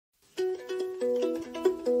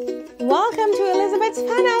welcome to Elizabeth's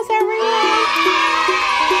Funhouse, everyone!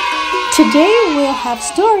 Today we'll have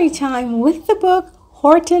story time with the book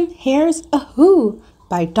Horton Hears a Who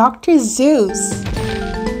by Dr. Seuss.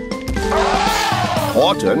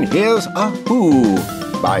 Horton Hears a Who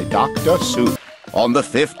by Dr. Seuss. On the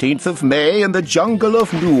 15th of May in the jungle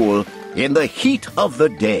of Nool, in the heat of the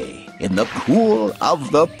day, in the cool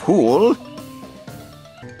of the pool,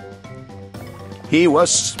 he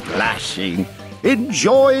was splashing,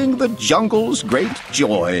 enjoying the jungle's great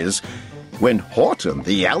joys, when Horton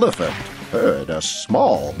the elephant heard a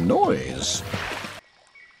small noise.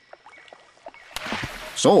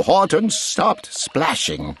 So Horton stopped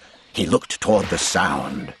splashing. He looked toward the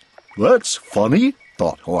sound. "That's funny,"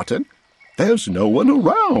 thought Horton. "There's no one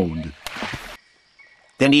around."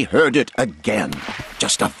 Then he heard it again,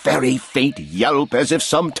 just a very faint yelp, as if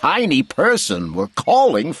some tiny person were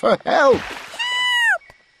calling for help.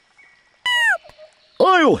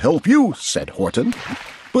 "I'll help you," said Horton.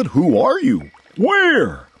 "But who are you?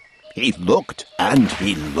 Where?" He looked and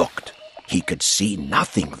he looked. He could see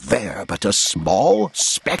nothing there but a small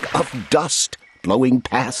speck of dust blowing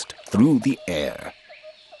past through the air.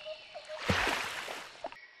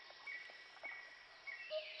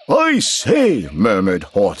 "I say," murmured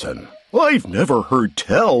Horton, "I've never heard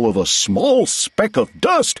tell of a small speck of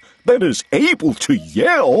dust that is able to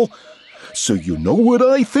yell. So you know what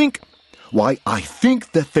I think? Why, I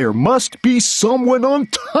think that there must be someone on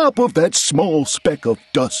top of that small speck of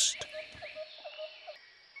dust.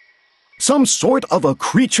 Some sort of a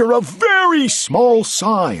creature of very small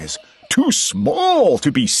size, too small to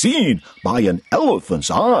be seen by an elephant's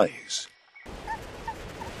eyes.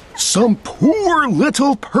 Some poor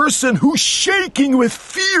little person who's shaking with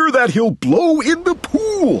fear that he'll blow in the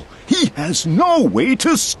pool. He has no way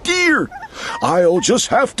to steer. I'll just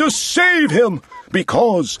have to save him.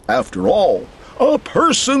 Because, after all, a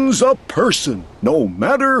person's a person, no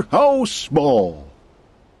matter how small."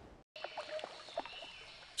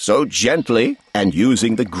 So gently, and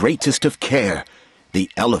using the greatest of care,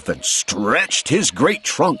 the elephant stretched his great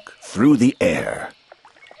trunk through the air.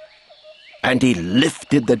 And he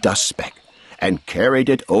lifted the dust speck, and carried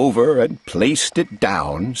it over and placed it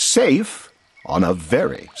down, safe, on a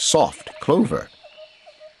very soft clover.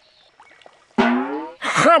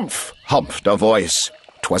 "Humph!" humphed a voice.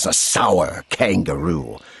 'Twas a sour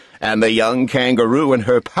kangaroo, and the young kangaroo in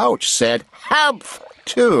her pouch said, "Humph!"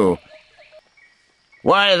 too.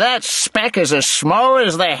 "Why, that speck is as small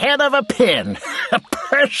as the head of a pin. A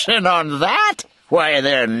person on that? Why,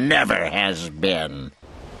 there never has been."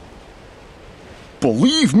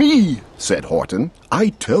 "Believe me," said Horton, "I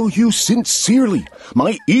tell you sincerely,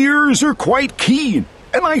 my ears are quite keen,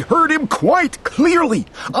 and I heard him quite clearly.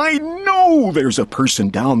 I know there's a person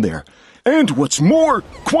down there. And what's more,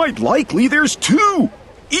 quite likely there's two,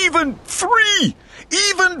 even three,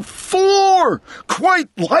 even four, quite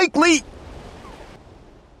likely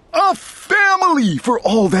a family for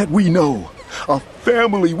all that we know. A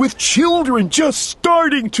family with children just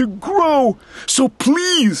starting to grow. So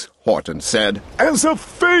please," Horton said, "as a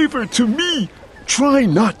favor to me, try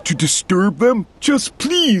not to disturb them. Just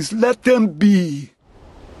please let them be."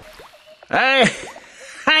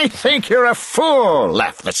 I think you're a fool,"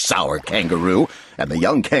 laughed the sour kangaroo, and the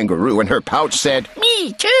young kangaroo in her pouch said,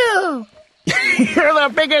 "Me too." "You're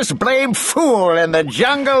the biggest blamed fool in the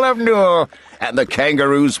jungle of Nool," and the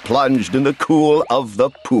kangaroos plunged in the cool of the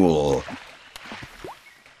pool.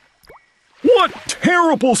 "What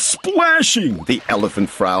terrible splashing!" the elephant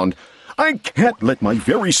frowned. "I can't let my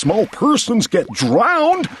very small persons get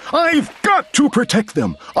drowned. I've got to protect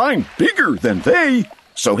them. I'm bigger than they."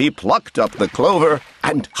 So he plucked up the clover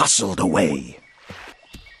and hustled away.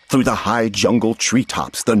 Through the high jungle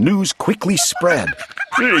treetops, the news quickly spread.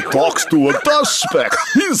 "He talks to a dust speck.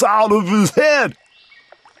 He's out of his head.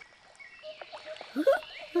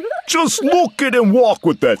 Just look at him walk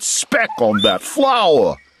with that speck on that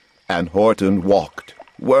flower." And Horton walked,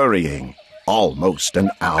 worrying, almost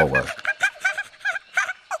an hour.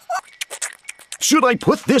 "Should I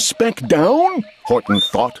put this speck down?" Horton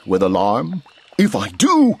thought with alarm. "If I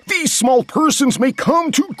do, these small persons may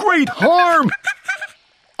come to great harm.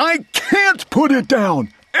 I can't put it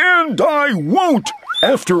down, and I won't.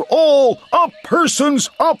 After all, a person's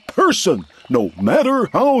a person, no matter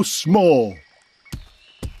how small."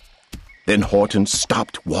 Then Horton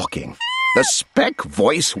stopped walking. The speck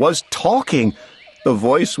voice was talking. The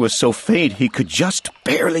voice was so faint he could just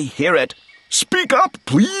barely hear it. "Speak up,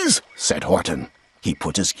 please," said Horton. He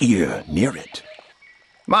put his ear near it.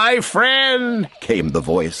 "My friend," came the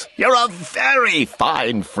voice, "you're a very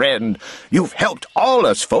fine friend. You've helped all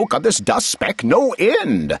us folk on this dust speck no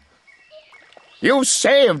end." You've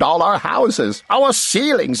saved all our houses, our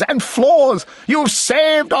ceilings and floors. You've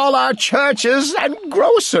saved all our churches and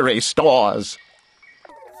grocery stores.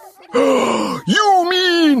 You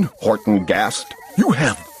mean, Horton gasped, you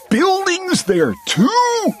have buildings there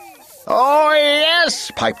too? Oh,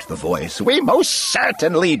 yes, piped the voice. We most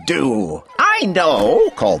certainly do. I know,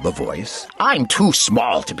 called the voice. I'm too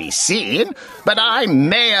small to be seen, but I'm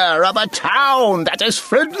mayor of a town that is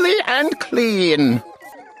friendly and clean.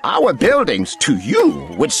 Our buildings to you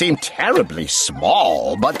would seem terribly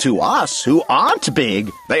small, but to us who aren't big,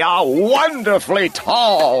 they are wonderfully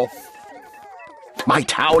tall. My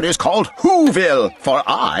town is called Who-ville, for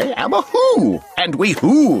I am a Who, and we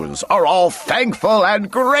Whos are all thankful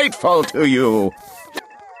and grateful to you.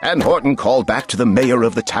 And Horton called back to the mayor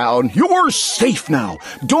of the town, You're safe now.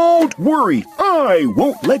 Don't worry. I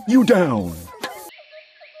won't let you down.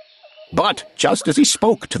 But just as he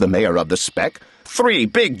spoke to the mayor of the speck, 3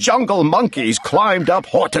 big jungle monkeys climbed up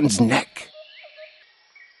Horton's neck.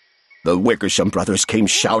 The Wickersham brothers came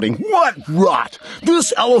shouting, What rot!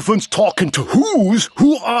 This elephant's talking to Whos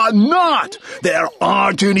who are not! There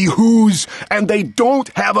aren't any Whos, and they don't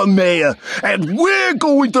have a mayor, and we're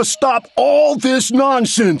going to stop all this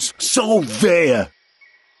nonsense, so there!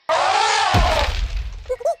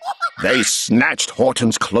 They snatched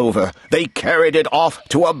Horton's clover. They carried it off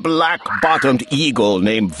to a black-bottomed eagle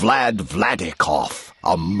named Vladikoff,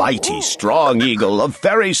 a mighty strong eagle of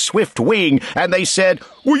very swift wing, and they said,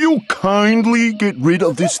 Will you kindly get rid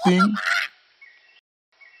of this thing?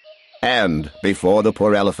 And before the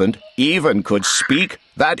poor elephant even could speak,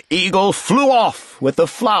 that eagle flew off with the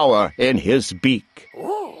flower in his beak.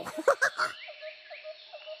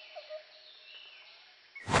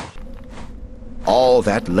 All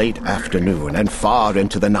that late afternoon and far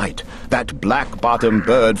into the night, that black-bottomed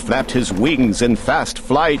bird flapped his wings in fast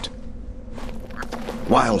flight,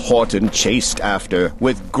 while Horton chased after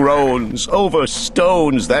with groans over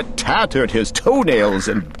stones that tattered his toenails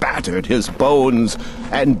and battered his bones,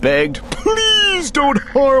 and begged, Please don't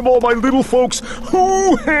harm all my little folks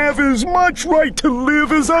who have as much right to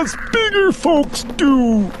live as us bigger folks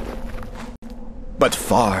do. But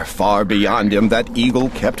far, far beyond him that eagle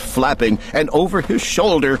kept flapping, and over his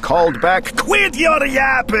shoulder called back, Quit your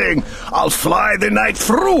yapping! I'll fly the night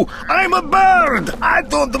through! I'm a bird! I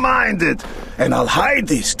don't mind it! And I'll hide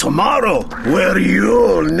this tomorrow, where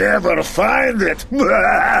you'll never find it!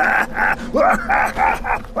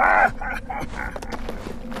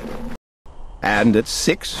 And at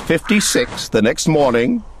 6:56 the next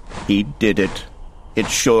morning, he did it. It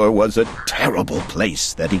sure was a terrible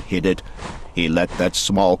place that he hid it. He let that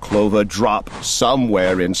small clover drop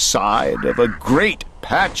somewhere inside of a great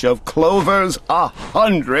patch of clovers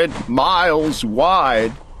 100 miles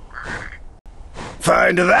wide.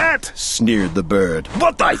 Find that? Sneered the bird.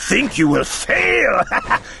 But I think you will fail.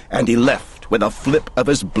 And he left with a flip of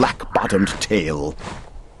his black-bottomed tail.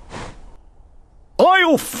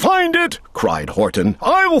 I'll find it, cried Horton.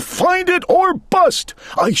 I'll find it or bust.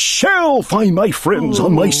 I shall find my friends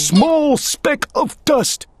on my small speck of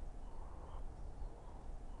dust.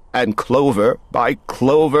 And clover by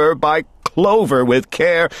clover by clover with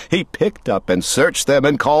care, he picked up and searched them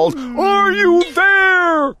and called, Are you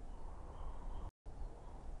there?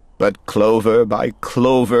 But clover by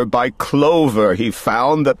clover by clover, he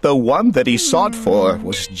found that the one that he sought for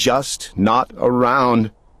was just not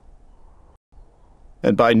around.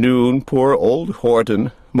 And by noon, poor old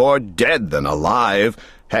Horton, more dead than alive,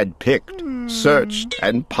 had picked, searched,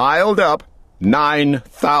 and piled up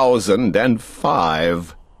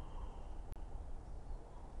 9,005.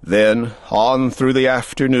 Then, on through the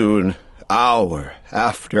afternoon, hour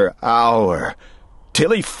after hour, till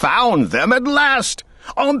he found them at last,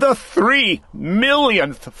 on the 3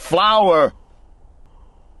 millionth flower.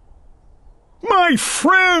 My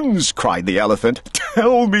friends, cried the elephant,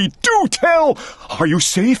 tell me, do tell, are you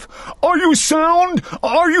safe? Are you sound?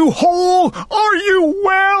 Are you whole? Are you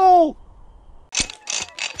well?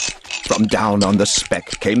 From down on the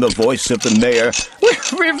speck came the voice of the mayor.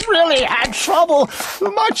 We've really had trouble,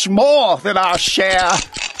 much more than our share.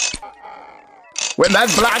 When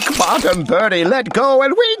that black-bottomed birdie let go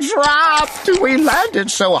and we dropped, we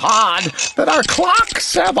landed so hard that our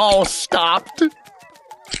clocks have all stopped.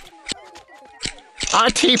 Our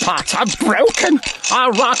teapots are broken,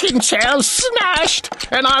 our rocking chairs smashed,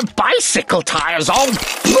 and our bicycle tires all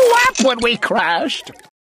blew up when we crashed.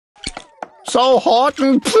 So,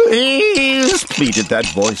 Horton, please, pleaded that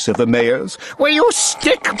voice of the mayor's, will you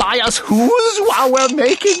stick by us Whos while we're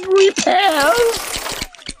making repairs?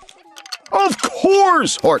 Of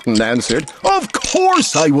course, Horton answered. Of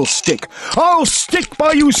course I will stick. I'll stick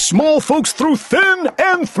by you small folks through thin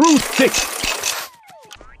and through thick.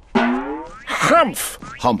 Humph,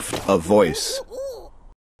 humphed a voice.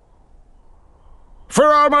 For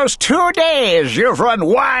almost 2 days you've run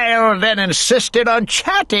wild and insisted on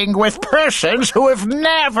chatting with persons who have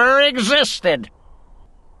never existed.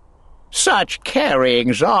 Such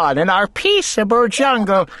carryings on in our peaceable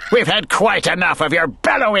jungle. We've had quite enough of your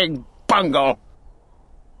bellowing bungle.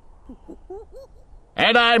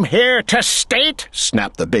 And I'm here to state,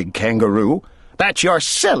 snapped the big kangaroo, that your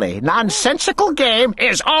silly, nonsensical game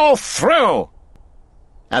is all through.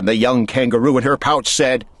 And the young kangaroo in her pouch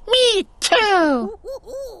said, Me too.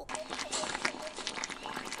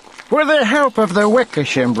 With the help of the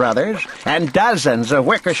Wickersham brothers, and dozens of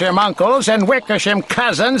Wickersham uncles and Wickersham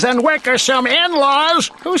cousins and Wickersham in-laws,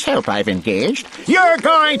 whose help I've engaged, you're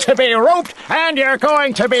going to be roped and you're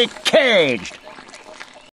going to be caged.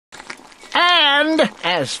 And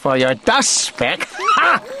as for your dust speck,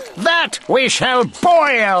 that we shall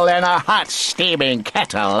boil in a hot steaming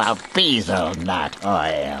kettle of bezelnut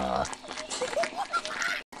oil.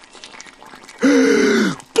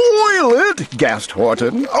 Boil it, gasped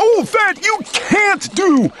Horton. Oh, that you can't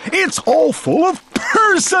do! It's all full of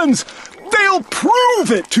persons! They'll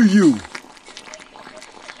prove it to you!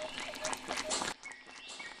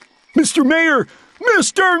 Mr. Mayor!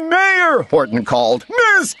 Mr. Mayor! Horton called.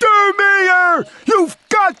 Mr. Mayor! You've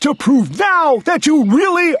got to prove now that you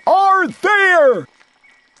really are there!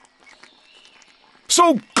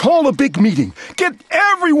 So call a big meeting. Get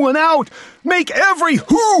everyone out. Make every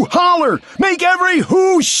who holler. Make every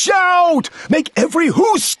who shout. Make every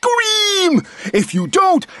who scream. If you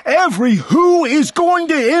don't, every who is going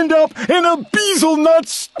to end up in a bezelnut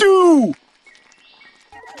stew.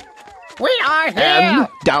 We are here! And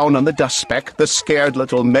down on the dust speck, the scared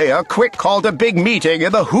little mayor quick called a big meeting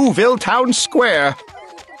in the Who-ville town square.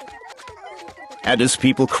 And as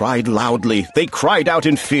people cried loudly, they cried out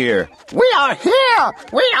in fear. We are here!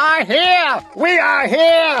 We are here! We are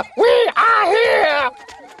here! We are here!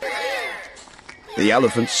 The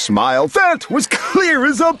elephant smiled. That was clear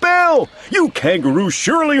as a bell! You kangaroo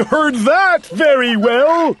surely heard that very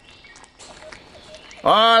well!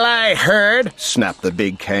 All I heard, snapped the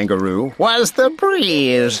big kangaroo, was the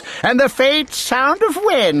breeze and the faint sound of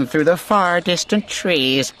wind through the far distant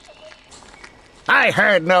trees. I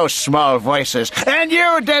heard no small voices, and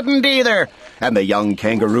you didn't either. And the young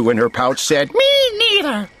kangaroo in her pouch said, Me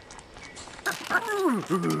neither.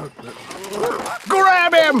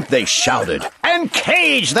 Grab him, they shouted, and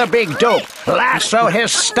cage the big dope. Lasso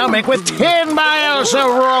his stomach with 10 miles of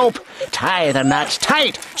rope. Tie the nuts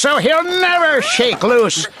tight so he'll never shake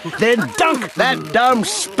loose. Then dunk that dumb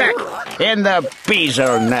speck in the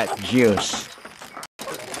bezelnut juice.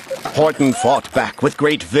 Horton fought back with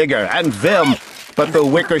great vigor and vim, but the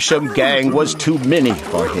Wickersham gang was too many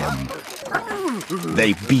for him.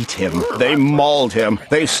 They beat him, they mauled him,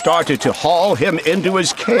 they started to haul him into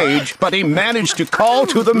his cage, but he managed to call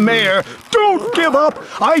to the mayor, Don't give up!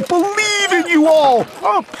 I believe in you all!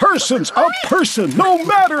 A person's a person, no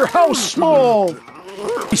matter how small!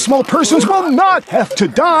 These small persons will not have to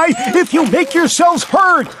die if you make yourselves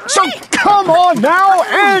heard, so come on now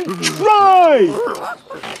and try!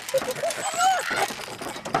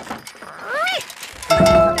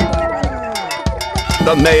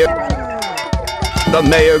 The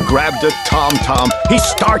mayor grabbed a tom-tom. He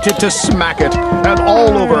started to smack it, and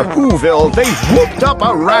all over Who-ville they whooped up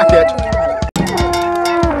a racket.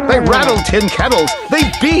 They rattled tin kettles. They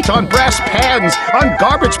beat on brass pans, on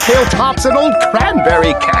garbage pail tops and old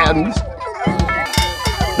cranberry cans.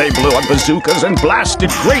 They blew on bazookas and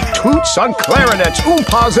blasted great toots on clarinets,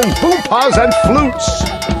 oompas and boompas and flutes.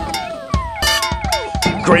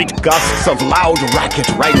 Great gusts of loud racket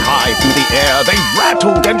rang high through the air. They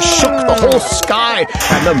rattled and shook the whole sky,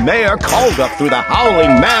 and the mayor called up through the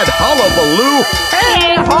howling mad hullabaloo,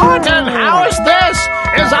 Hey, Horton, how's this?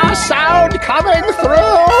 Is our sound coming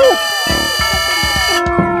through?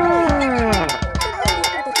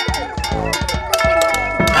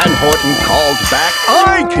 And Horton called back,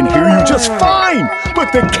 I can hear you just fine,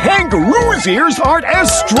 but the kangaroo's ears aren't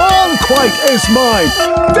as strong quite as mine.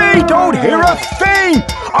 They don't hear a thing.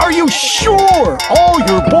 Are you sure all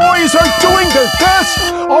your boys are doing their best?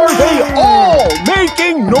 Are they all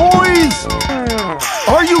making noise?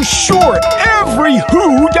 Are you sure every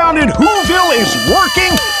who down in Who-ville is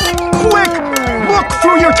working? Quick, look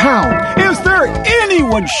through your town. Is there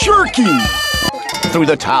anyone shirking? Through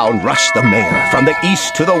the town rushed the mayor from the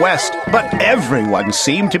east to the west, but everyone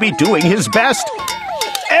seemed to be doing his best.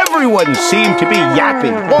 Everyone seemed to be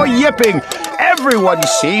yapping or yipping. everyone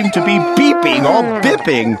seemed to be beeping or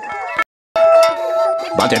bipping.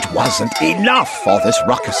 But it wasn't enough, all this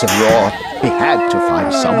ruckus and roar. He had to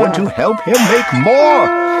find someone to help him make more.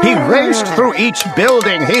 He raced through each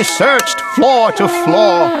building. He searched floor to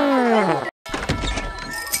floor.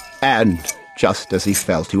 And just as he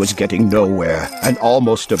felt he was getting nowhere and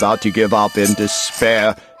almost about to give up in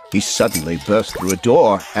despair, he suddenly burst through a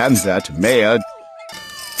door, and that mayor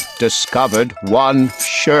discovered one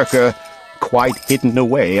shirker quite hidden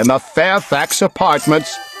away in the Fairfax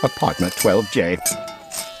Apartments, apartment 12J.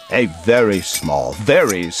 A very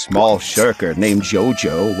small shirker named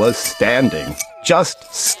Jojo was standing,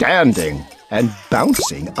 just standing, and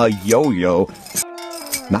bouncing a yo-yo.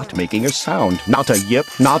 Not making a sound, not a yip,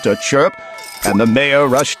 not a chirp. And the mayor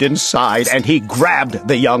rushed inside, and he grabbed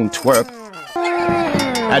the young twerp.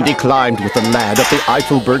 And he climbed with the lad up the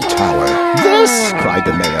Eiffelberg Tower. "This," cried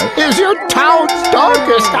the mayor, "is your town's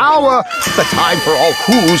darkest hour. The time for all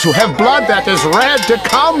Whos who have blood that is red to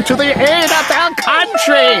come to the aid of their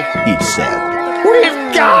country," he said.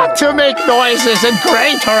 "We've got to make noises in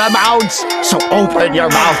greater amounts. So open your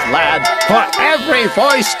mouth, lad, for every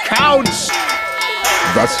voice counts."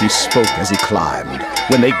 Thus he spoke as he climbed.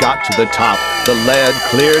 When they got to the top, the lad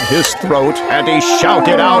cleared his throat and he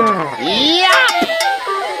shouted out, "Yap!"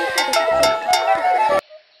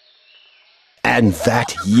 And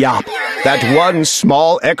that yop, that one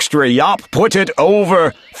small extra yop, put it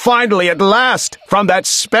over. Finally, at last, from that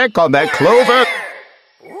speck on that clover,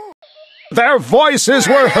 their voices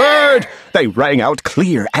were heard. They rang out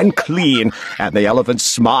clear and clean, and the elephant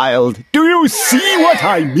smiled. "Do you see what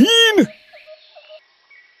I mean?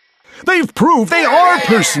 They've proved they are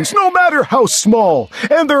persons, no matter how small,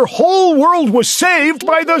 and their whole world was saved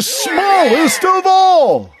by the smallest of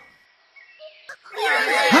all."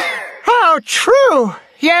 How true!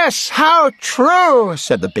 Yes, how true,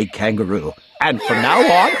 said the big kangaroo. And from now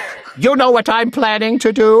on, you know what I'm planning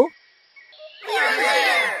to do?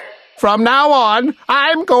 From now on,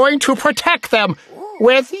 I'm going to protect them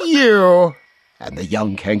with you. And the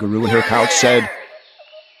young kangaroo in her pouch said,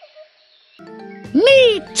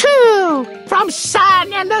 "Me too! From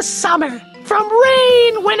sun in the summer, from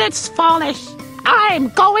rain when it's fallish, I'm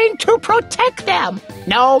going to protect them,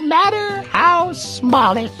 no matter how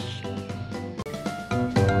smallish."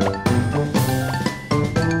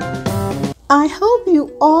 I hope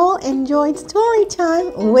you all enjoyed story time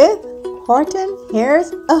with Horton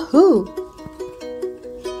Hears a Who.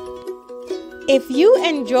 If you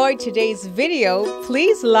enjoyed today's video,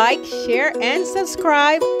 please like, share, and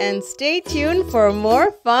subscribe, and stay tuned for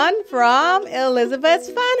more fun from Elizabeth's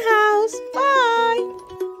Funhouse. Bye!